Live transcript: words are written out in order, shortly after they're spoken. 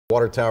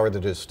Water tower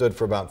that has stood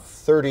for about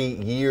 30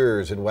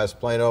 years in West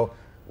Plano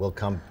will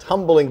come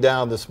tumbling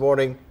down this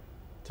morning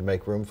to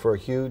make room for a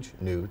huge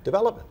new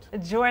development.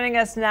 Joining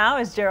us now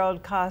is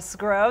Gerald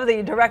Cosgrove,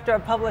 the Director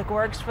of Public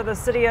Works for the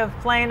City of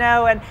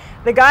Plano. And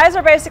the guys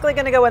are basically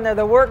going to go in there,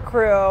 the work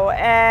crew,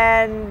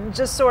 and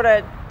just sort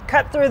of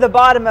cut through the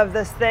bottom of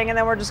this thing, and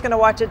then we're just going to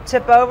watch it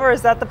tip over.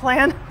 Is that the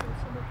plan?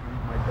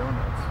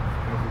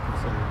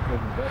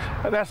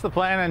 That's the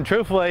plan, and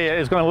truthfully,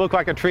 it's going to look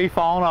like a tree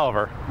falling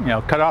over. You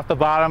know, cut off the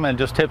bottom and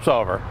just tips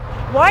over.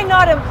 Why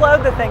not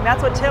implode the thing?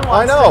 That's what Tim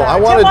wants. I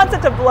know. Tim wants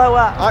it to blow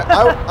up.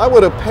 I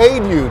would have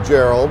paid you,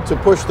 Gerald, to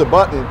push the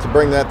button to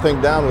bring that thing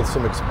down with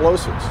some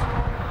explosives.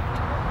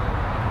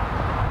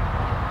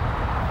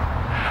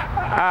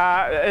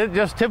 It's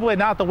just typically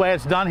not the way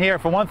it's done here.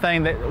 For one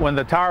thing, when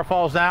the tower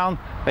falls down,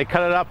 they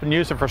cut it up and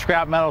use it for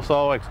scrap metal,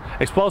 so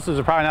explosives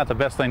are probably not the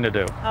best thing to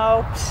do.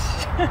 Oh.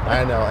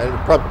 I know,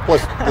 and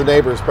plus the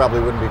neighbors probably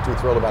wouldn't be too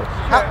thrilled about it.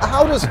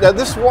 How does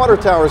this water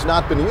tower has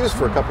not been used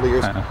for a couple of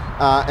years,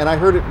 and I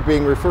heard it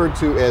being referred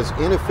to as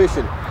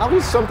inefficient. How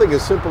does something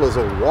as simple as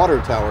a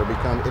water tower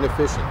become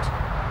inefficient?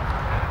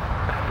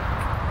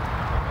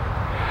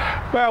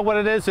 Well, what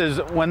it is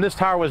when this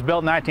tower was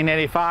built in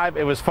 1985,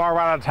 it was far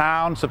out of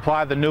town,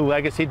 supplied the new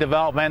legacy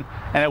development,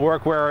 and it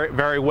worked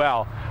very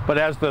well. But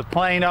as the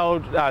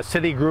Plano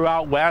city grew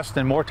out west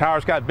and more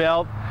towers got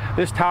built,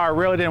 this tower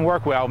really didn't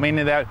work well,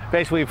 meaning that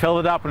basically we filled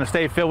it up and it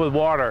stayed filled with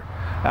water.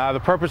 The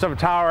purpose of a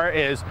tower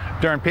is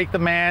during peak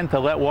demand to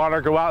let water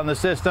go out in the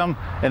system,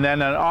 and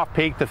then an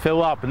off-peak to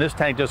fill up, and this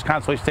tank just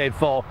constantly stayed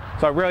full.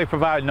 So it really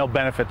provided no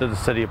benefit to the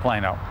city of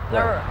Plano. All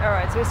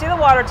right, so we see the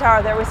water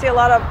tower there. We see a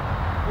lot of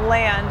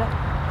land.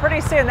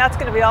 Pretty soon that's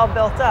going to be all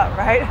built up,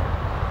 right?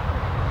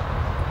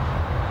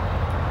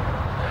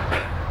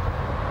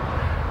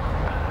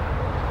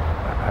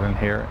 I didn't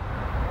hear it.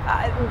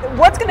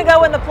 What's going to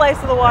go in the place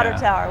of the water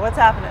tower? What's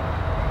happening?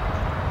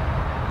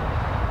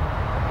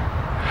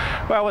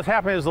 Well, what's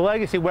happening is the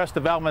Legacy West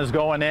development is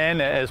going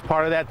in. As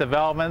part of that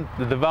development,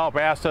 the developer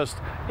asked us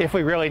if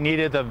we really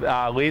needed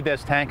to leave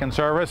this tank in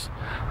service.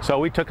 So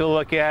we took a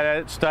look at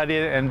it, studied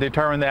it, and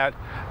determined that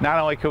not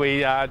only could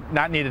we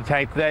not need a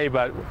tank today,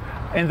 but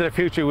into the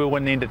future we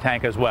wouldn't need the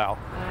tank as well.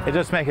 It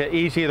just makes it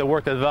easier to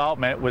work the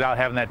development without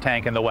having that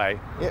tank in the way.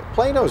 Yeah,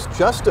 Plano's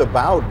just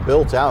about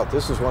built out.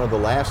 This is one of the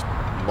last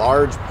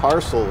large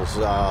parcels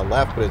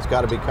left, but it's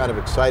got to be kind of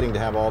exciting to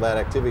have all that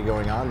activity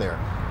going on there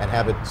and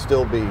have it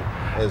still be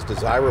as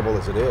desirable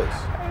as it is.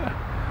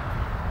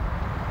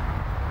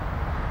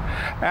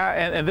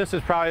 And this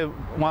is probably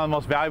one of the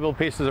most valuable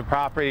pieces of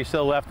property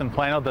still left in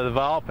Plano to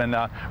develop, and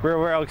we're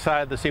real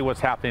excited to see what's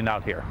happening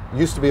out here.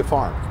 Used to be a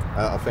farm,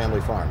 a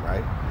family farm,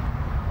 right?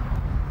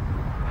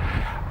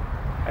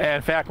 And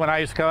in fact, when I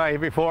used to come out here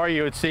before,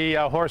 you would see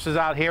horses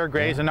out here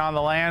grazing on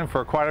the land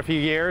for quite a few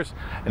years,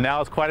 and now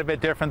it's quite a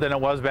bit different than it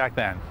was back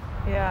then.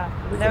 Yeah,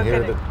 we can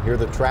hear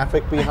the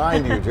traffic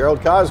behind you.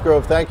 Gerald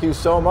Cosgrove, thank you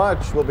so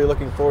much. We'll be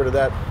looking forward to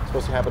that. It's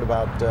supposed to happen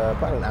about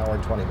an hour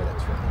and 20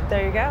 minutes from now.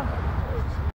 There you go.